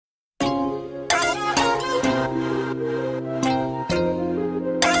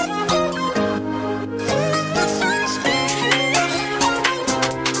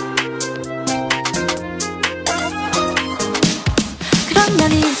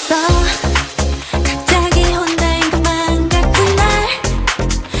있어. 갑자기 혼자인 것만 같은 날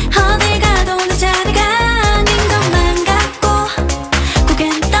어딜 가도 내 자리가 아닌 것만 같고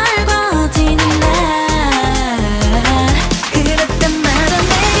고개는 떨궈지는 날 그랬단 말은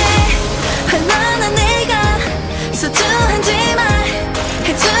내게 얼마나 내가 소중한지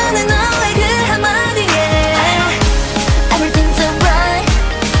말해주는 너의 그 한마디에 Everything's alright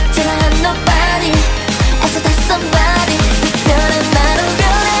till I have nobody 애써 다 somebody 특별한 나로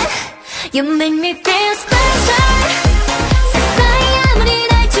변해 You make me feel special 세상이 아무리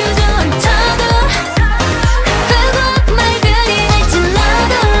날 주저앉혀도 아프고 아픈 말들이 날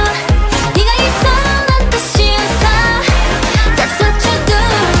찔러도 네가 있어 난 다시 웃어 That's what you do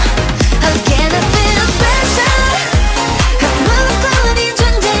How can I feel special 아무것도 아닌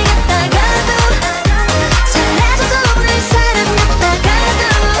존재 같다가도 잘해줘도 오늘 사람 같다가도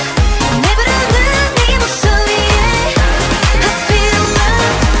내 부르는 네 목소리에 I feel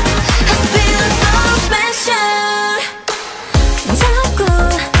love I feel so special 자꾸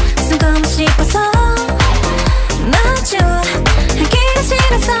숨고 싶어서 마주 하기가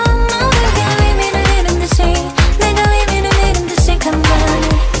싫어서 모두가 의미를 잃은 듯이 내가 의미를 잃은 듯이 가만히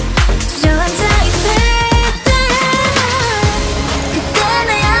주저앉아 있을 때 그때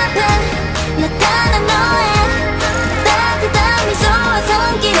내 앞에 나타난 너의 따뜻한 미소와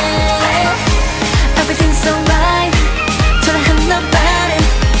손길에 Everything's alright 초라한 nobody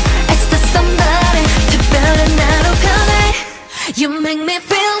애써 다 somebody 특별한 나로 변해 You make me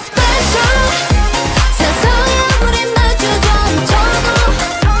feel special 세상에 아무리 날 주저앉혀도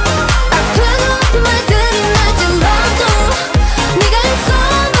아프고 아픈 말들이 날 찔러도 네가 있어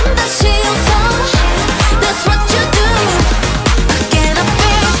난 다시 웃어 That's what you do Can I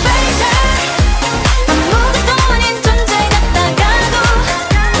feel special 아무것도 아닌 존재 같다가도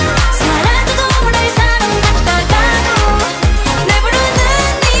사라져도 오늘 사람 같다가도 내 부르는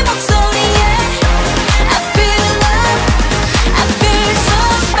네 목소리에 I feel love I feel so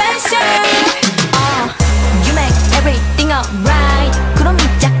special You make everything alright 구름이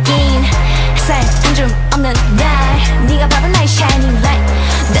짝인 햇살 한 줌 없는 날 네가 바로 나의 shining light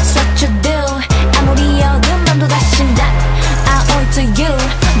That's what you do 아무리 어두운 밤도 다시 난 I owe it to you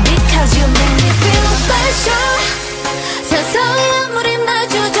Because you make me feel special 세상에 아무리 날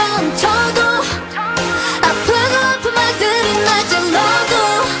주저앉혀도 아프고 아픈 말들이 날 찔러도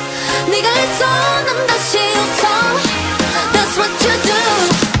네가 있어 난 다시 웃어 That's what you do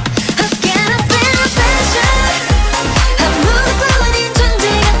How can I feel special 아무것도 아닌 존재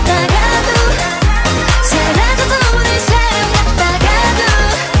같다가도 사라져도 오늘 사람 같다가도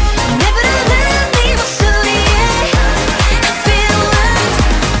내 부르는 네 목소리에 I feel loved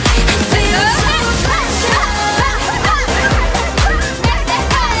I feel so special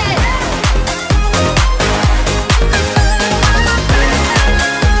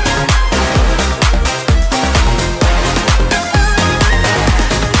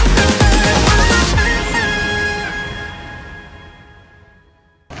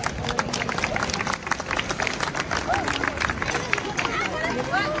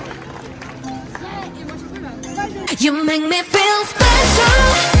You make me feel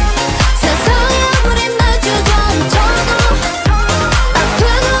special